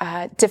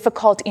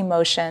difficult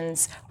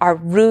emotions are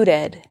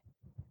rooted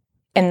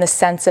in the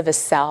sense of a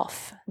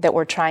self that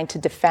we're trying to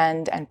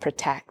defend and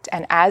protect.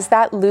 And as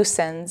that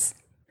loosens,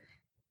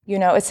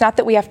 it's not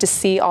that we have to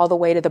see all the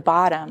way to the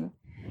bottom.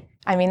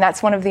 I mean,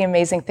 that's one of the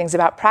amazing things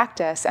about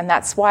practice. And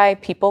that's why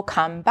people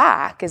come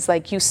back, is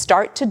like you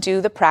start to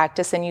do the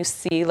practice and you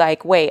see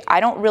like, wait,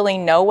 I don't really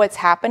know what's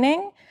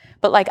happening,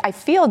 but like I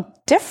feel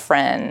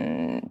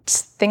different.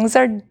 Things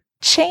are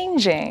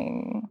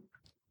changing.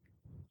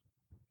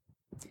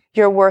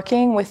 You're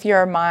working with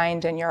your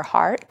mind and your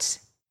heart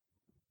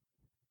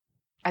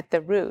at the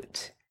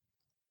root.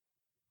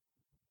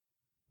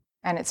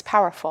 And it's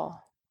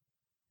powerful.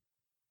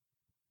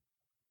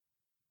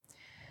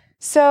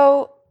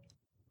 So,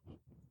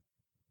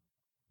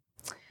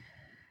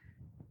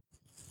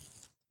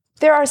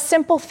 there are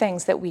simple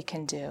things that we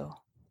can do.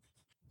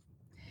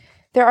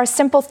 There are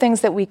simple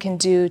things that we can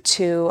do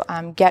to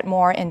get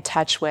more in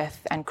touch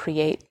with and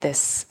create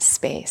this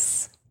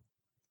space.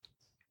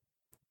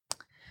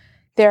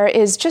 There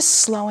is just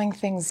slowing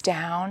things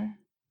down.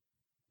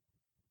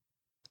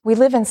 We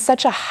live in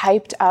such a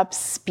hyped up,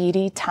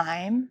 speedy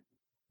time.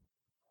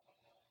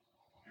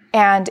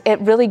 And it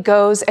really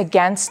goes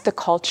against the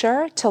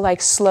culture to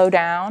like slow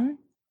down.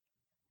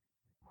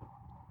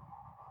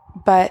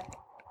 But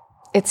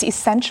it's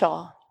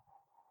essential.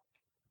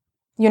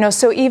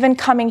 So even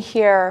coming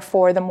here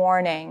for the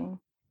morning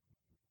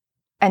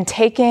and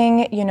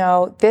taking,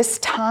 this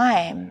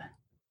time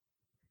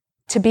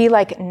to be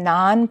like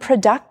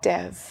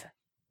non-productive.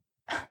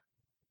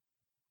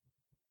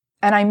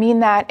 And I mean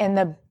that in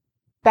the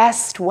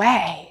best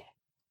way.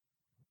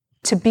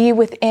 To be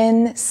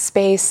within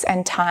space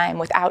and time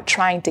without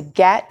trying to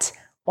get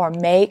or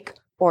make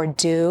or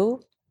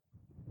do.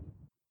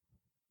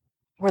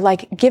 We're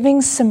like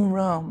giving some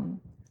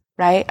room,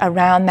 right,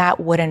 around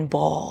that wooden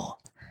bowl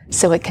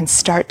so it can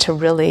start to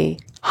really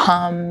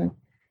hum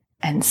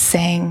and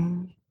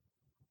sing.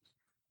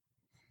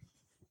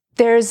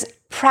 There's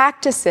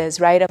practices,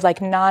 right, of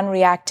like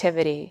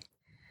non-reactivity.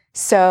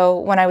 So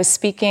when I was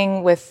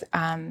speaking with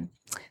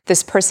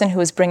this person who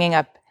was bringing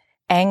up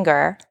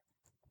anger,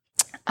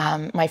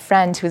 my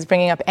friend who was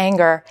bringing up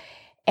anger,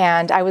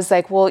 and I was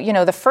like, well,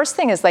 the first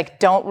thing is like,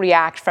 don't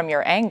react from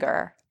your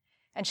anger.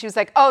 And she was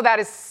like, oh, that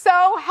is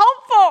so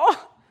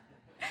helpful.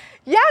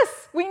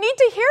 Yes, we need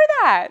to hear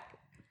that.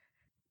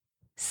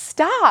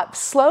 Stop,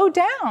 slow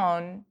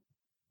down.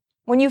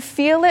 When you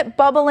feel it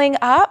bubbling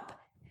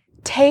up,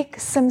 take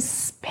some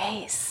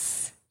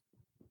space.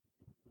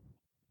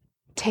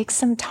 Take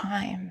some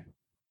time.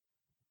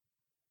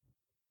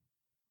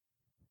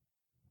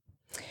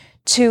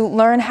 To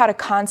learn how to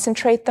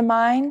concentrate the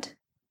mind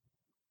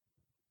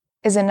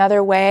is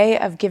another way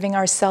of giving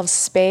ourselves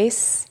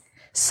space.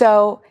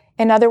 So,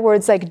 in other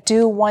words, like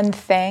do one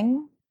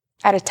thing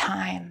at a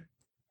time.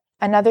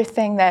 Another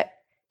thing that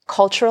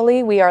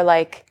culturally we are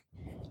like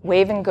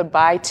waving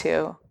goodbye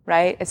to,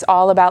 right? It's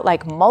all about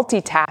like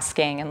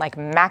multitasking and like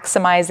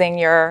maximizing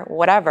your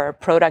whatever,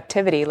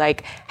 productivity.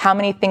 Like how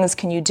many things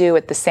can you do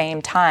at the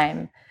same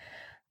time?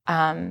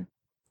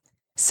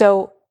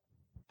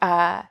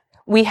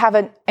 We have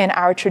in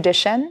our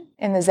tradition,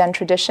 in the Zen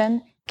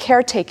tradition,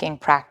 caretaking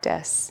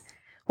practice,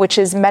 which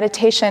is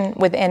meditation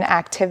within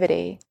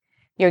activity.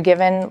 You're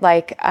given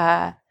like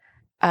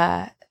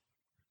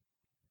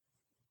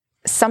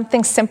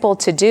something simple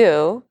to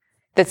do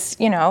that's,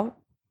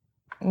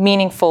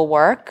 meaningful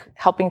work,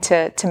 helping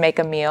to make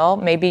a meal.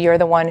 Maybe you're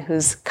the one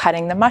who's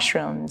cutting the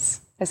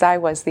mushrooms, as I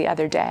was the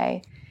other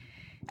day.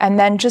 And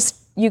then just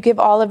you give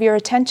all of your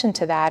attention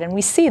to that. And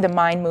we see the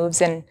mind moves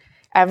in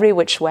every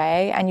which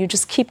way, and you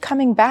just keep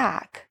coming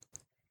back,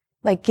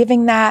 like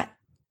giving that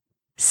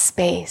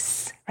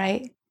space,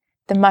 right?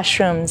 The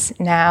mushrooms,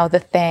 now the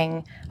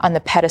thing on the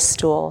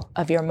pedestal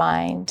of your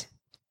mind.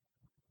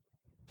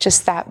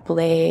 Just that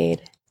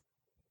blade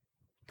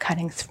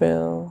cutting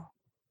through.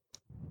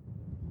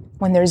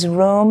 When there's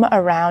room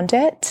around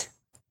it,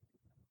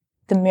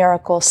 the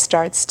miracle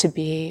starts to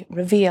be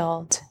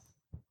revealed.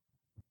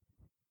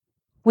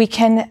 We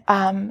can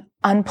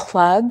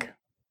unplug,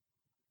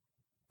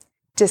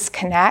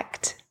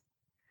 disconnect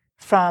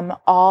from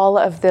all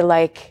of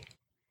the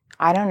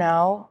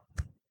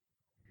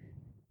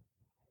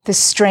the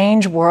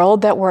strange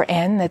world that we're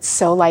in that's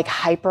so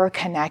hyper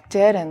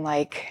connected and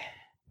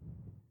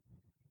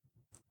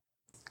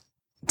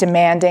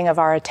demanding of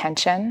our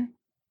attention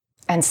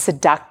and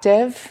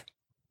seductive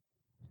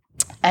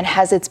and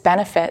has its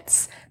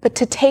benefits. But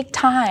to take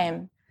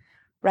time,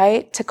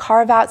 right? To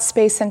carve out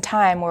space and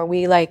time where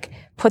we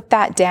put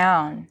that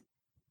down.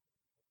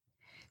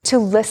 To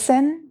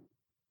listen.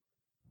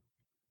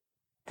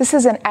 This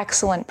is an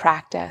excellent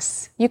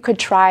practice. You could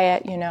try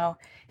it,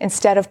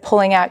 instead of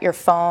pulling out your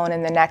phone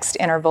in the next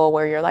interval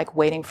where you're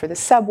waiting for the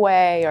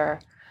subway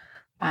or,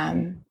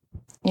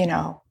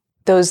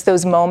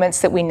 those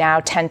moments that we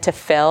now tend to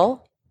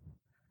fill.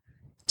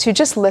 to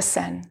just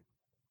listen.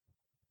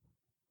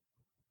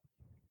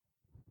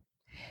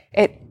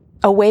 It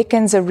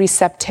awakens a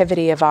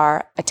receptivity of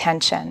our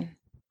attention.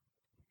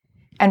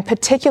 And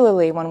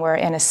particularly when we're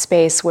in a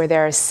space where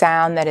there is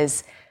sound that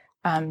is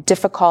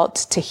difficult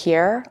to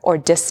hear or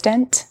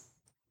distant,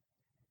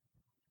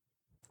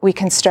 we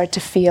can start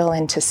to feel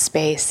into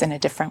space in a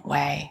different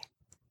way.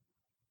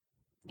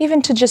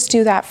 Even to just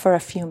do that for a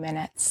few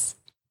minutes.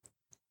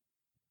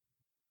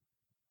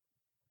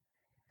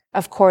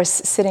 Of course,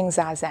 sitting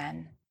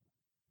zazen.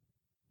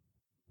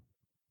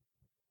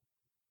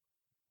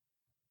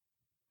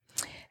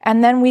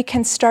 And then we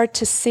can start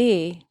to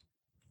see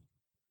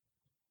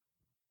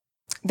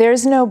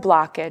there's no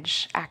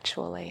blockage,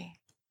 actually.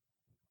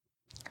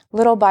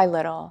 Little by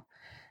little.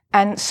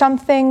 And some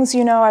things,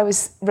 I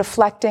was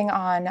reflecting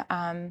on,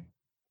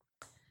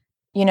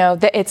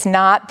 that it's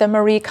not the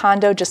Marie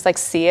Kondo, just like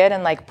see it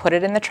and like put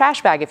it in the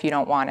trash bag if you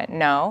don't want it.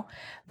 No.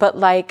 But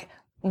like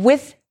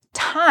with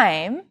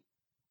time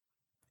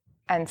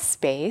and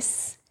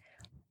space,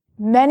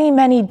 many,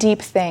 many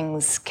deep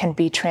things can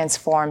be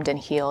transformed and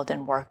healed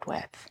and worked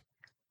with.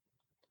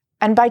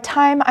 And by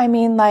time, I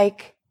mean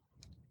like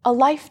a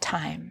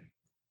lifetime.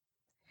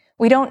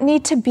 We don't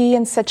need to be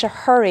in such a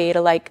hurry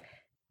to like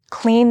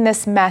clean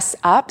this mess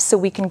up so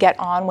we can get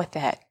on with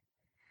it,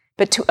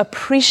 but to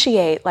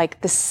appreciate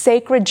like the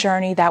sacred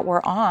journey that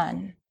we're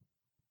on.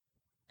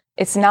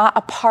 It's not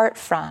apart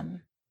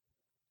from.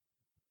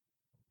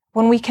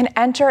 When we can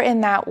enter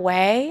in that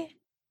way,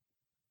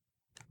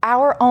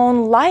 our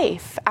own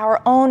life,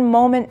 our own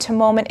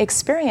moment-to-moment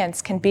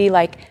experience can be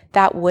like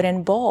that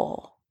wooden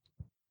bowl,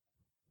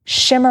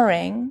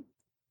 shimmering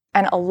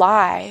and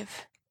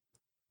alive,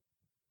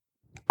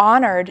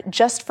 honored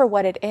just for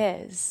what it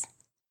is.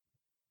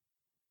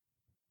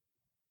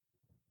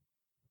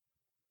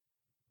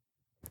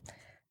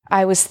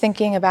 I was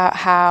thinking about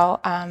how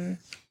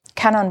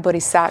Kannon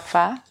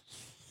Bodhisattva,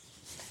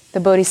 the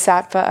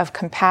Bodhisattva of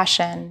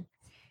compassion,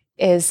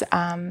 is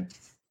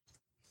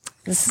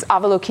this is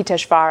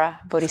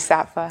Avalokiteshvara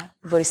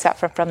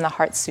Bodhisattva from the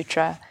Heart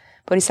Sutra,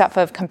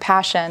 Bodhisattva of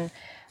compassion.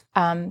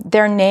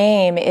 Their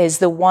name is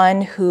the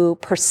one who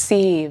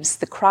perceives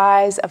the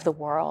cries of the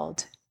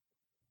world.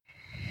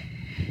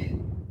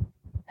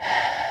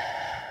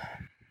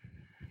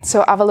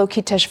 So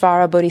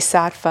Avalokiteshvara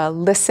Bodhisattva,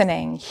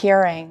 listening,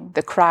 hearing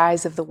the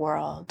cries of the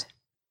world.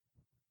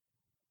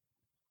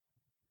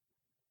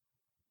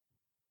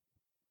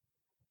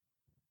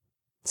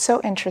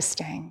 So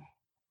interesting.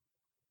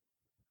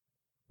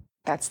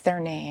 That's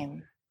their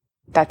name.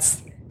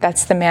 That's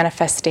the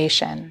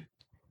manifestation,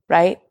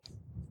 right?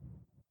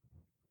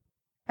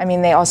 I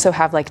mean, they also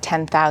have like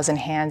 10,000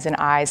 hands and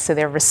eyes, so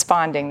they're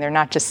responding. They're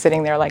not just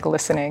sitting there like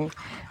listening.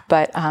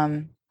 But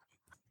I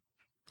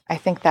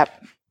think that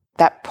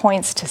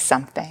points to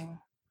something.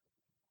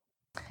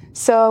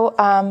 So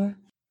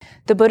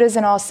the Buddhas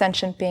and all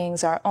sentient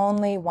beings are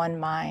only one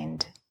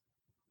mind.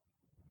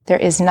 There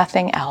is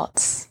nothing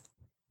else.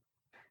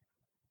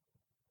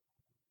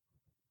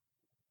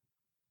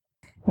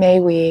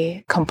 May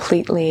we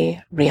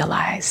completely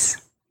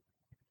realize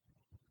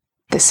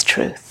this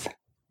truth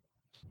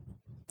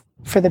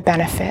for the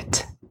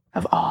benefit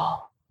of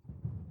all.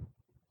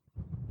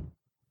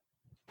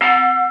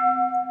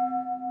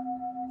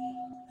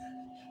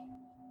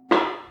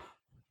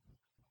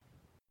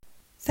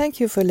 Thank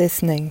you for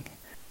listening.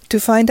 To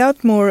find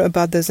out more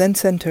about the Zen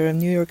Center of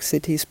New York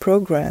City's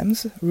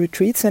programs,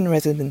 retreats and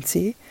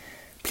residency,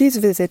 please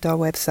visit our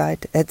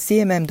website at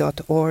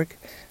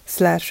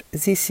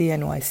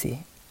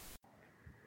zmm.org/ZCNYC.